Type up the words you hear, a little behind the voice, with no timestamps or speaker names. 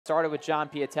Started with John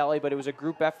Piatelli, but it was a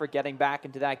group effort getting back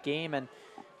into that game, and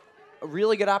a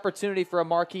really good opportunity for a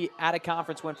marquee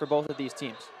at-a-conference win for both of these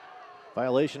teams.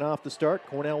 Violation off the start.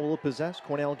 Cornell will possess.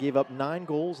 Cornell gave up 9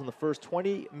 goals in the first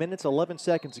 20 minutes, 11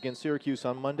 seconds against Syracuse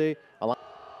on Monday.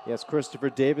 Yes,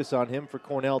 Christopher Davis on him for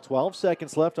Cornell. 12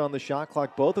 seconds left on the shot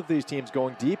clock. Both of these teams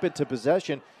going deep into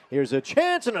possession. Here's a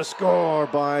chance and a score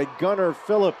by Gunnar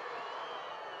Phillip.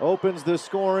 Opens the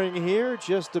scoring here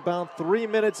just about 3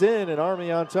 minutes in, and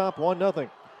Army on top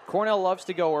 1-0. Cornell loves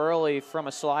to go early from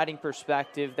a sliding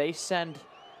perspective. They send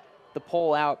the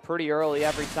pole out pretty early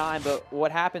every time, but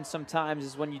what happens sometimes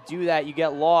is when you do that, you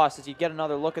get lost. As you get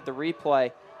another look at the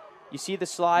replay, you see the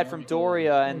slide from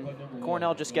Doria, and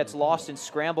Cornell just gets lost in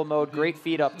scramble mode. Great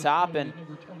feed up top, and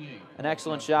an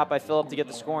excellent shot by Phillip to get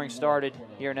the scoring started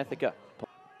here in Ithaca.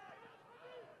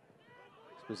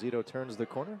 Esposito turns the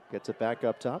corner, gets it back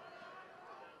up top.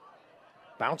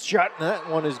 Bounce shot, and that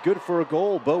one is good for a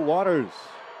goal. Bo Waters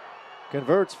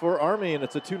converts for Army, and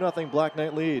it's a 2-0 Black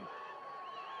Knight lead.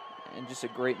 And just a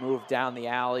great move down the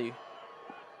alley.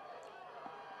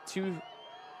 2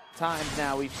 times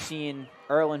now we've seen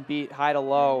Erlin beat high to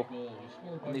low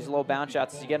on these low bounce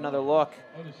shots. As you get another look,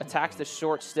 attacks the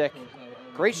short stick.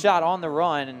 Great shot on the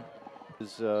run. And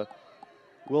is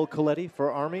Will Coletti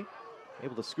for Army,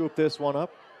 able to scoop this one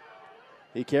up.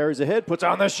 He carries ahead, puts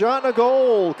on the shot, and a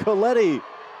goal. Coletti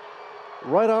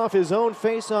right off his own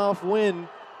face-off win.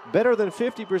 Better than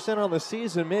 50% on the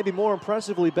season, maybe more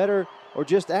impressively better, or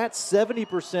just at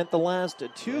 70% the last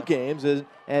 2 games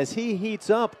as he heats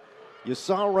up. You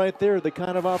saw right there the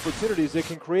kind of opportunities it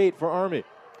can create for Army.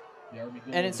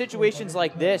 And in situations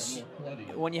like this,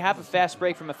 when you have a fast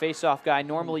break from a face-off guy,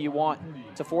 normally you want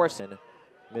to force it.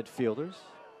 Midfielders.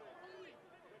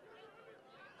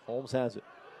 Holmes has it.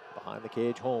 Behind the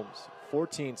cage, Holmes.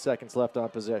 14 seconds left on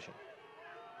possession.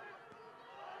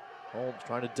 Holmes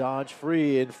trying to dodge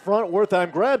free in front.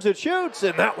 Wertheim grabs it, shoots,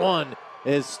 and that one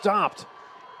is stopped.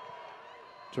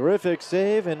 Terrific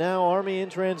save, and now Army in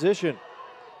transition.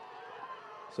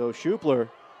 So Schupler,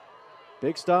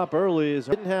 big stop early,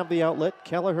 didn't have the outlet.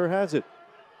 Kelleher has it.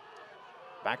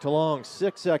 Back to Long,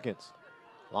 6 seconds.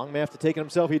 Long may have to take it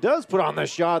himself. He does put on the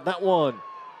shot. That one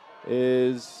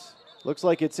looks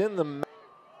like it's in the.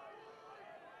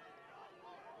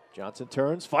 Johnson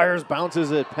turns, fires,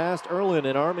 bounces it past Erlin,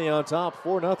 and Army on top,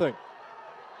 4-0. I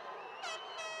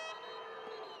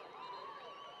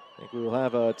think we will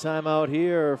have a timeout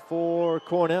here for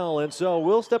Cornell, and so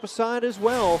we'll step aside as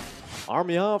well.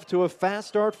 Army off to a fast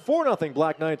start, 4-0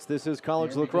 Black Knights. This is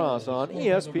college lacrosse on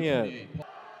ESPN.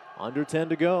 Under 10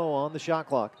 to go on the shot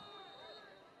clock.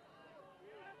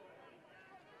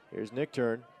 Here's Nick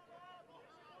Turn.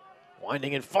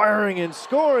 Winding and firing and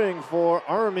scoring for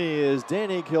Army is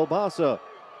Danny Kilbasa.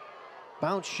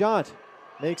 Bounce shot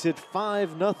makes it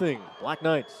 5-0 Black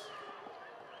Knights.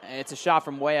 It's a shot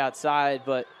from way outside,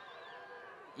 but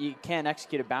you can't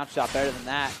execute a bounce shot better than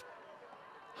that.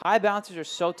 High bounces are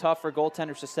so tough for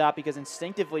goaltenders to stop because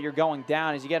instinctively you're going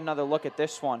down. As you get another look at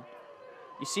this one,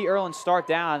 you see Erlin start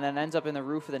down and then ends up in the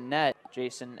roof of the net,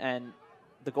 Jason, and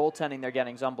the goaltending they're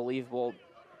getting is unbelievable.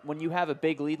 When you have a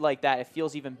big lead like that, it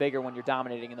feels even bigger when you're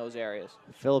dominating in those areas.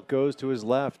 Phillip goes to his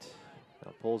left,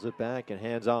 now pulls it back and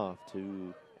hands off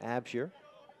to Abshire.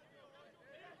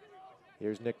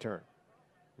 Here's Nick Turn.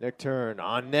 Nick Turn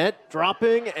on net,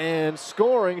 dropping and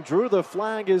scoring, drew the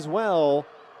flag as well.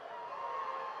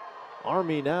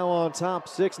 Army now on top,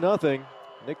 6-0.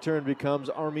 Nick Turn becomes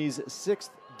Army's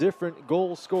 6th different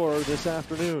goal scorer this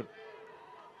afternoon.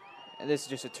 And this is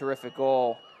just a terrific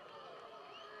goal.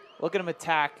 Look at him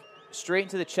attack straight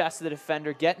into the chest of the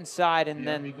defender, get inside, and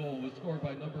then goal was scored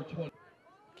by number 20.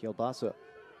 Kielbasa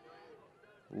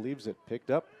leaves it, picked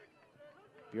up.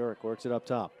 Bjork works it up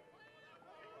top.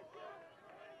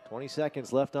 20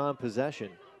 seconds left on possession.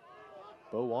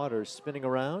 Bo Waters spinning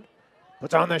around,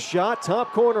 puts on the shot,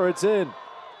 top corner, it's in.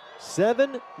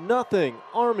 7-0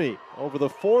 Army over the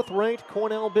 4th-ranked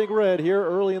Cornell Big Red here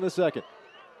early in the second.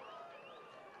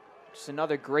 Just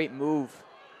another great move.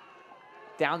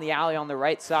 Down the alley on the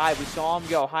right side. We saw him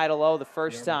go high to low the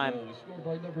first time.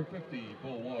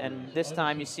 And this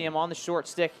time you see him on the short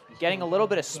stick, getting a little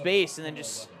bit of space and then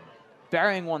just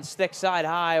burying one stick side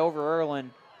high over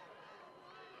Erlin.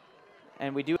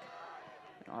 And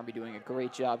Army doing a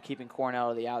great job keeping Cornell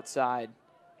to the outside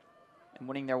and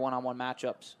winning their one-on-one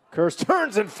matchups. Kurz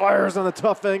turns and fires on the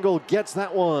tough angle, gets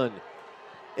that one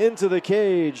into the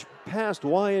cage, past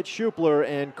Wyatt Schupler,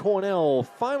 and Cornell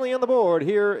finally on the board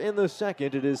here in the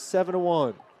second. It is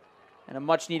 7-1. And a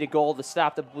much-needed goal to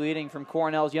stop the bleeding from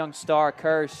Cornell's young star,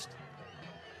 Kurz.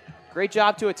 Great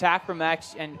job to attack from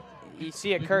X, and you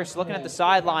see it, Kirst looking at the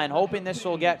sideline, hoping this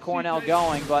will get Cornell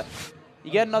going, but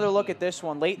you get another look at this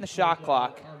one late in the shot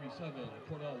clock.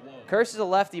 Kirst is a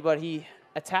lefty, but he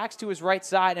attacks to his right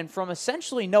side, and from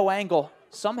essentially no angle,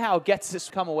 somehow gets this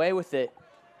come away with it.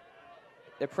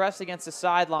 They're pressed against the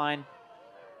sideline.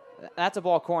 That's a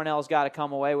ball Cornell's got to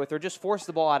come away with, or just force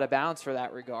the ball out of bounds for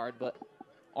that regard. But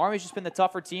Army's just been the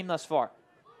tougher team thus far.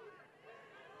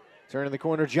 Turning the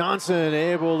corner, Johnson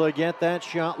able to get that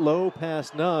shot low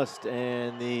past Nust,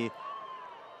 and the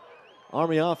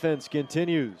Army offense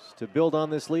continues to build on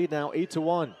this lead, now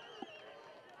 8-1.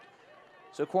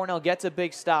 So Cornell gets a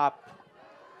big stop.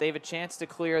 They have a chance to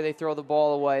clear. They throw the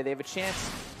ball away. They have a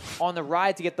chance on the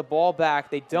ride to get the ball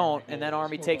back. They don't, and then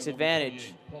Army takes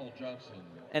advantage.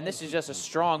 And this is just a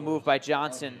strong move by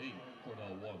Johnson.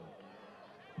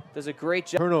 Does a great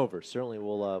job. Turnover certainly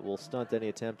will stunt any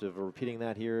attempt of repeating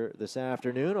that here this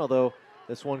afternoon, although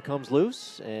this one comes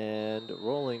loose and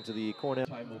rolling to the Cornell.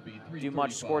 Do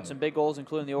much, scored some big goals,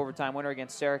 including the overtime winner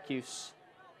against Syracuse.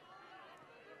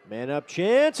 Man up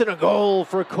chance and a goal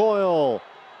for Coyle.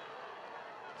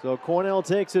 So Cornell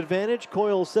takes advantage.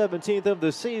 Coyle's 17th of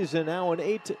the season, now an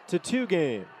 8-2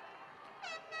 game.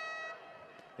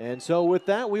 And so with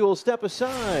that, we will step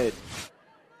aside.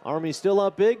 Army still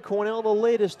up big. Cornell, the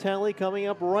latest tally coming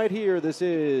up right here. This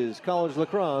is College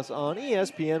Lacrosse on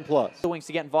ESPN+. The Wings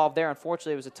to get involved there.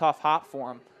 Unfortunately, it was a tough hop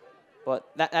for him. But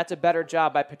that's a better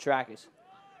job by Petrakis.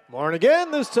 Martin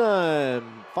again this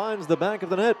time. Finds the back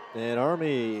of the net. And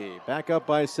Army back up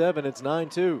by 7. It's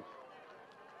 9-2.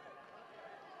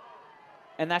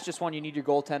 And that's just one you need your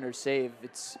goaltender to save.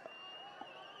 It's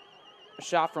a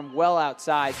shot from well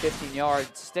outside, 15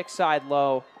 yards, stick side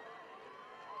low.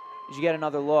 As you get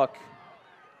another look,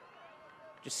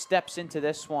 just steps into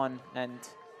this one. And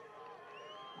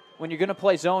when you're going to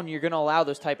play zone, you're going to allow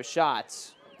those type of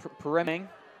shots. Perimming.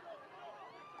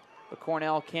 But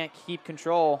Cornell can't keep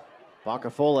control.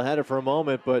 Bacafola had it for a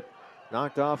moment, but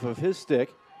knocked off of his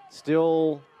stick.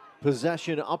 Still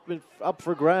possession up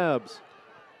for grabs.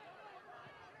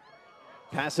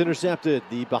 Pass intercepted.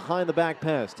 The behind-the-back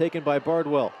pass taken by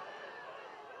Bardwell.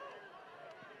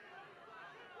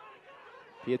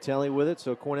 Piatelli with it,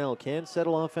 so Cornell can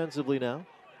settle offensively now.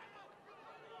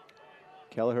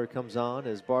 Kelleher comes on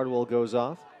as Bardwell goes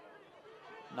off.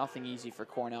 Nothing easy for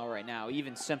Cornell right now.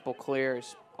 Even simple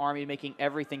clears. Army making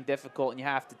everything difficult, and you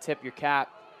have to tip your cap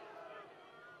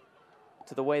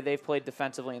to the way they've played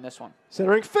defensively in this one.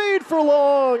 Centering feed for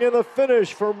Long, and the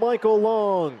finish for Michael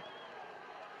Long.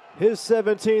 His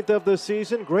 17th of the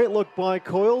season. Great look by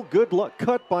Coyle. Good luck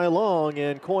cut by Long,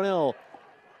 and Cornell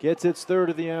gets its third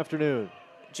of the afternoon.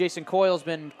 Jason Coyle's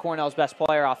been Cornell's best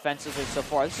player offensively so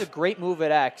far. This is a great move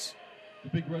at X.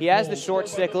 He has the short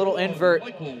stick, little invert.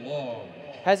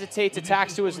 Hesitates,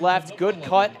 attacks to his left. Good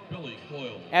cut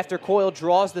after Coyle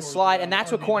draws the slide, and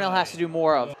that's what Cornell has to do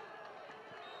more of.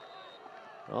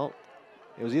 Well,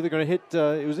 it was either going to hit.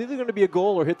 It was either going to be a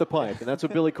goal or hit the pipe, and that's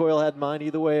what Billy Coyle had in mind.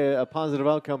 Either way, a positive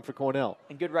outcome for Cornell.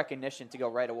 And good recognition to go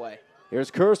right away.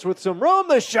 Here's Kirst with some room.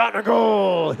 The shot and a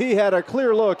goal. He had a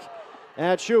clear look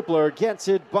at Schupler. Gets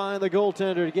it by the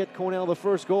goaltender to get Cornell the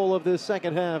first goal of this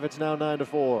second half. It's now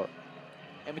 9-4.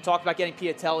 And we talked about getting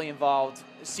Piatelli involved.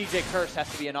 C.J. Kirst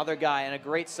has to be another guy, and a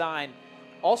great sign.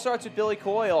 All starts with Billy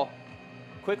Coyle.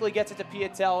 Quickly gets it to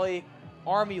Piatelli.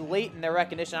 Army late in their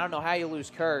recognition. I don't know how you lose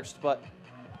Kirst, but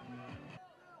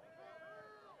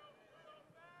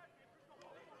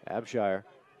Abshire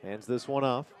hands this one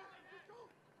off.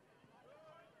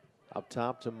 Up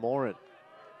top to Morin.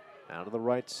 Out to the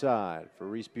right side for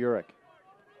Reese Burek.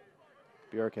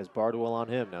 Burek has Bardwell on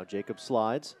him. Now Jacob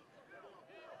slides.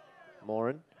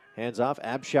 Morin hands off.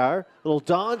 Abshire. Little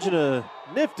dodge and a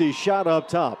nifty shot up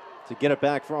top to get it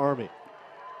back for Army.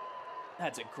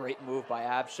 That's a great move by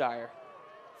Abshire.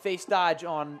 Face dodge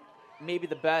on maybe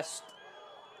the best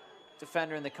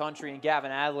defender in the country in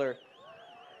Gavin Adler.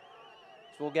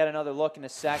 So we'll get another look in a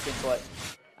second, but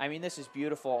I mean, this is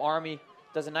beautiful. Army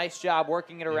does a nice job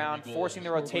working it around, forcing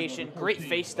the rotation, great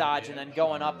face dodge, and then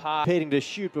going up high. Waiting to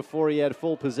shoot before he had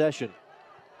full possession.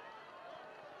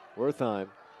 Wertheim.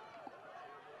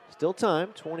 Still time,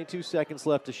 22 seconds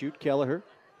left to shoot. Kelleher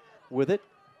with it.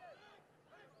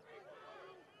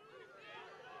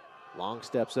 Long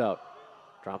steps out.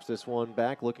 Drops this one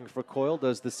back, looking for Coyle.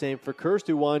 Does the same for Kirst,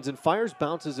 who winds and fires.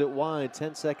 Bounces it wide.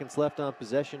 10 seconds left on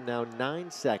possession. Now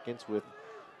 9 seconds with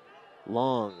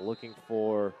Long looking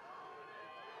for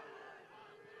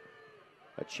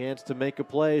a chance to make a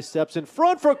play. Steps in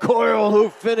front for Coyle, who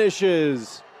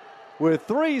finishes with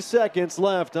 3 seconds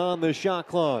left on the shot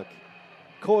clock.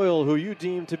 Coyle, who you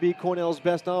deemed to be Cornell's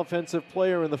best offensive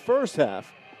player in the first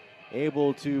half,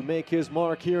 able to make his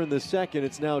mark here in the second.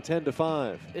 It's now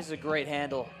 10-5. This is a great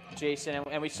handle, Jason,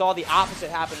 and we saw the opposite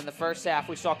happen in the first half.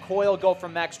 We saw Coyle go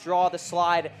from Max, draw the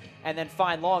slide, and then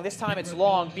find Long. This time it's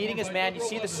Long beating his man. You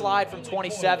see the slide from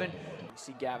 27. You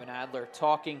see Gavin Adler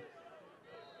talking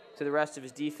to the rest of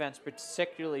his defense,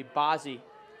 particularly Bozzi,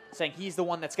 saying he's the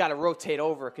one that's got to rotate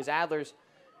over because Adler's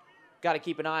got to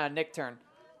keep an eye on Nick Turn.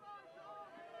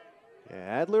 Yeah,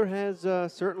 Adler has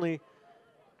certainly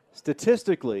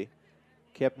statistically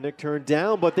kept Nick Turn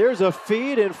down, but there's a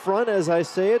feed in front, as I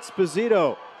say it.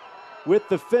 Sposito with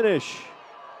the finish.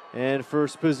 And for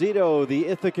Sposito, the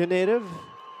Ithaca native,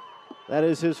 that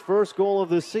is his first goal of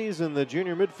the season. The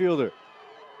junior midfielder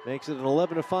makes it an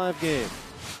 11-5 game.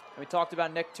 We talked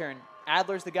about Nick Turn.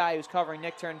 Adler's the guy who's covering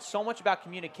Nick Turn. So much about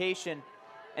communication,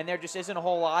 and there just isn't a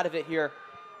whole lot of it here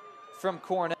from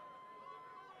Cornell.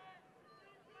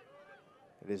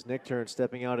 It is Nick Turn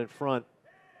stepping out in front.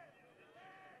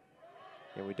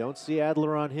 And we don't see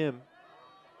Adler on him.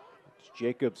 It's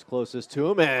Jacobs closest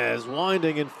to him, as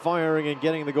winding and firing and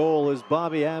getting the goal is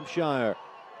Bobby Abshire.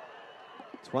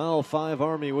 12-5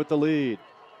 Army with the lead.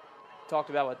 Talked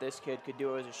about what this kid could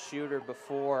do as a shooter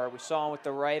before. We saw him with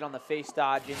the right on the face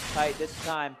dodge in tight. This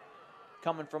time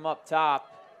coming from up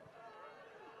top.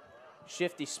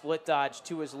 Shifty split dodge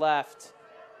to his left.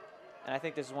 And I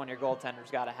think this is one your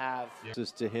goaltender's got to have. This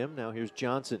is to him. Now here's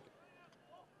Johnson.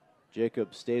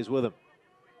 Jacob stays with him.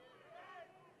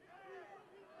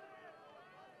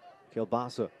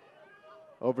 Kilbasa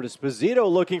over to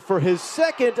Sposito, looking for his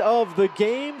second of the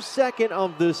game, second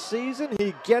of the season.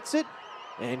 He gets it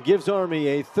and gives Army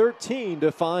a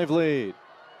 13-5 lead.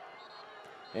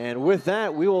 And with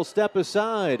that, we will step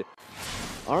aside.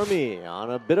 Army on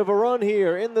a bit of a run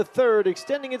here in the third,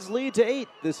 extending its lead to 8.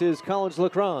 This is college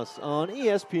lacrosse on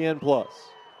ESPN+.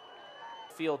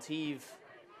 Field heave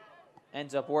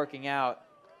ends up working out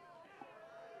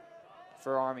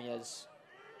for Army as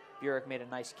Burek made a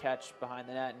nice catch behind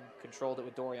the net and controlled it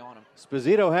with Dory on him.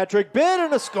 Sposito hat-trick bid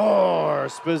and a score!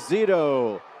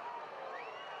 Sposito,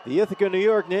 the Ithaca, New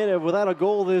York native, without a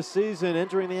goal this season,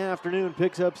 entering the afternoon,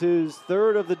 picks up his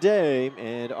third of the day,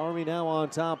 and Army now on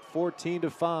top,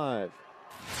 14-5. Army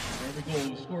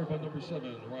goal scored by number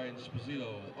 7, Ryan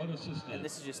Sposito, unassisted. And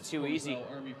this is just too easy.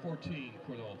 Army 14,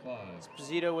 Cornell 5.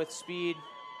 Sposito with speed.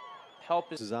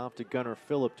 Help This is off to Gunnar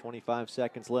Phillip, 25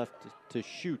 seconds left to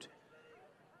shoot.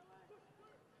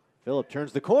 Phillip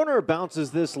turns the corner,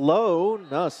 bounces this low.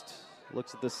 Nust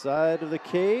looks at the side of the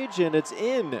cage, and it's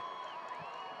in.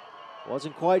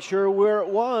 Wasn't quite sure where it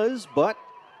was, but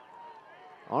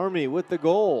Army with the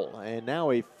goal, and now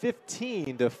a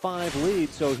 15-5 lead.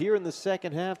 So here in the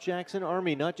second half, Jackson,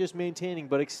 Army not just maintaining,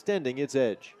 but extending its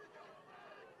edge.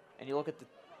 And you look at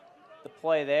the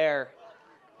play there.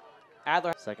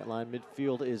 Adler. Second line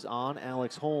midfield is on.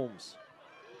 Alex Holmes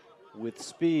with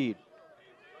speed.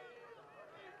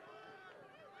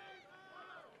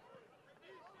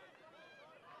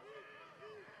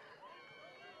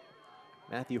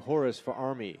 Matthew Horace for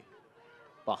Army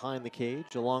behind the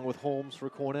cage, along with Holmes for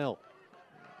Cornell.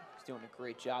 He's doing a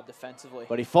great job defensively.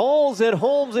 But he falls, and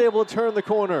Holmes able to turn the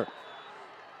corner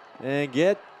and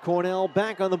get Cornell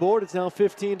back on the board. It's now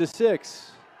 15-6.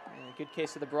 Good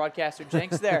case of the broadcaster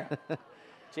jinx there.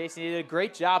 Jason, he did a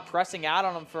great job pressing out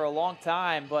on him for a long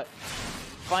time, but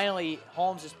finally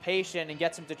Holmes is patient and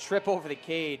gets him to trip over the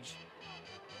cage.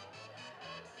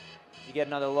 You get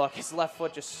another look. His left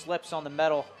foot just slips on the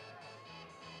metal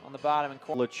on the bottom. And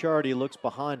Licciardi looks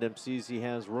behind him, sees he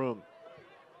has room.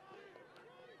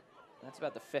 That's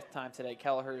about the 5th time today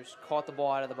Kelleher's caught the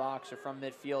ball out of the box or from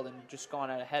midfield and just gone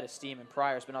out ahead of steam, and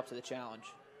Pryor's been up to the challenge.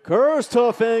 Kirst,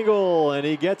 tough angle, and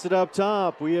he gets it up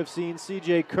top. We have seen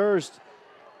C.J. Kirst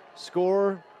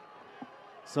score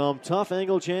some tough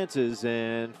angle chances,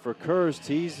 and for Kirst,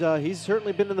 he's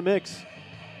certainly been in the mix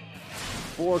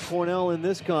for Cornell in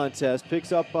this contest.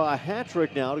 Picks up a hat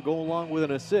trick now to go along with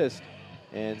an assist,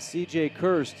 and C.J.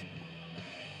 Kirst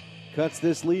cuts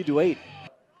this lead to 8.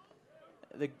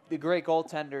 The great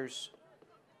goaltenders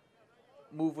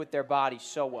move with their bodies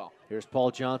so well. Here's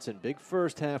Paul Johnson, big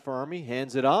first half for Army,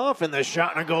 hands it off, and the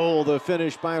shot and a goal, the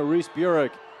finish by Reese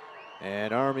Burek.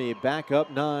 And Army back up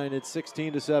 9, it's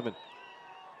 16-7. You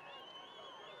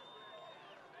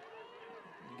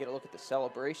get a look at the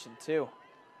celebration too.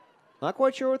 Not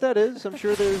quite sure what that is. I'm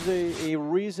sure there's a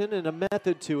reason and a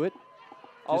method to it.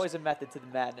 Always a method to the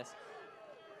madness.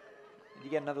 You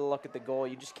get another look at the goal,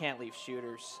 you just can't leave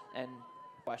shooters and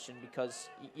question, because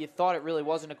you thought it really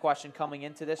wasn't a question coming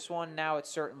into this one. Now it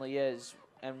certainly is,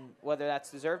 and whether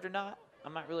that's deserved or not,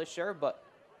 I'm not really sure, but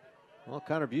Well,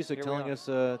 Connor Busick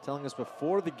telling us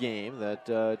before the game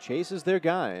that Chase is their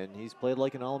guy, and he's played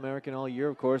like an All-American all year.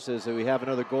 Of course, as we have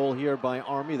another goal here by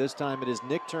Army. This time it is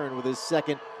Nick Turn with his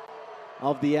second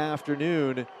of the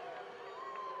afternoon.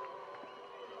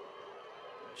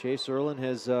 Chase Erlin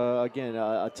has, again,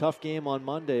 a tough game on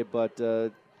Monday, but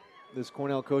this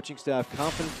Cornell coaching staff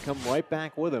confident to come right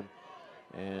back with him.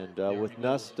 And with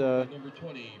Nust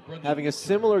having a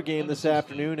similar game this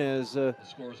afternoon as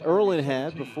Erlin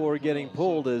had before getting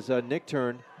pulled as Nick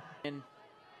Turn.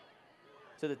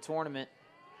 To the tournament,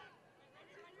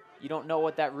 you don't know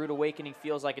what that rude awakening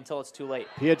feels like until it's too late.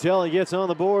 Piatelli gets on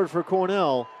the board for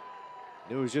Cornell.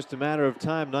 It was just a matter of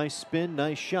time. Nice spin,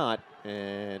 nice shot,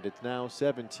 and it's now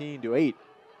 17-8.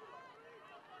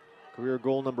 Career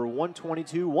goal number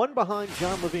 122, one behind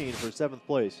John Levine for 7th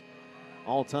place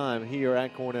all time here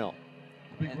at Cornell.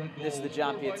 And this is the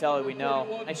John Piatelli we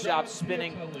know. Nice job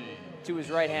spinning to his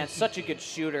right hand. Such a good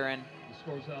shooter, and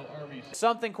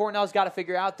something Cornell's got to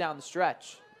figure out down the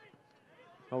stretch.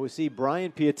 Well, we see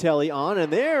Brian Piatelli on,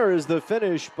 and there is the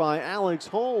finish by Alex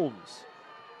Holmes.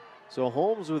 So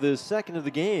Holmes with his second of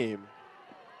the game.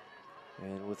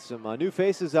 And with some new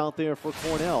faces out there for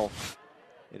Cornell,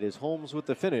 it is Holmes with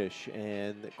the finish,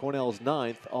 and Cornell's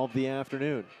 9th of the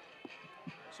afternoon.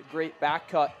 It's a great back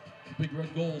cut Big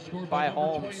red goal scored by by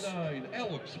Holmes. 29,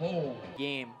 Alex Holmes.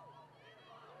 Game.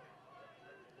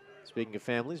 Speaking of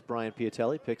families, Brian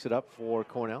Piatelli picks it up for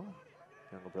Cornell.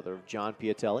 Younger brother of John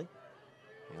Piatelli.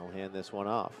 He'll hand this one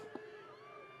off.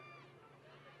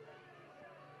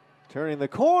 Turning the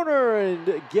corner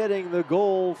and getting the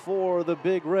goal for the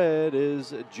Big Red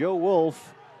is Joe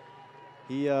Wolf.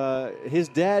 His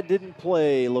dad didn't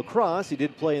play lacrosse. He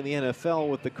did play in the NFL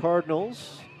with the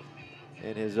Cardinals.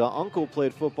 And his uncle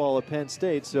played football at Penn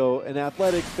State. So an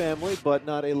athletic family, but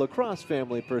not a lacrosse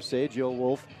family per se. Joe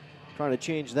Wolf trying to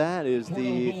change that is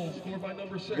the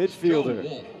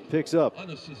midfielder. Picks up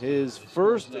his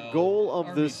first goal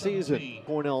of the season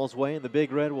Cornell's way, and the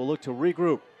Big Red will look to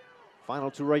regroup.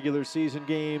 Final 2 regular season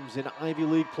games in Ivy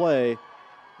League play,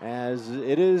 as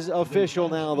it is official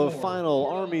now, the final.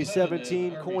 Army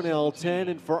 17, Cornell 10,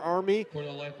 and for Army,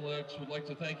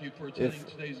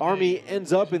 if Army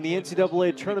ends up in the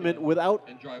NCAA tournament without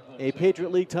a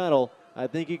Patriot League title, I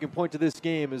think you can point to this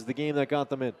game as the game that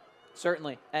got them in.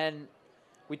 Certainly, and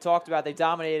we talked about they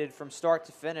dominated from start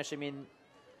to finish. I mean,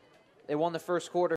 they won the first quarter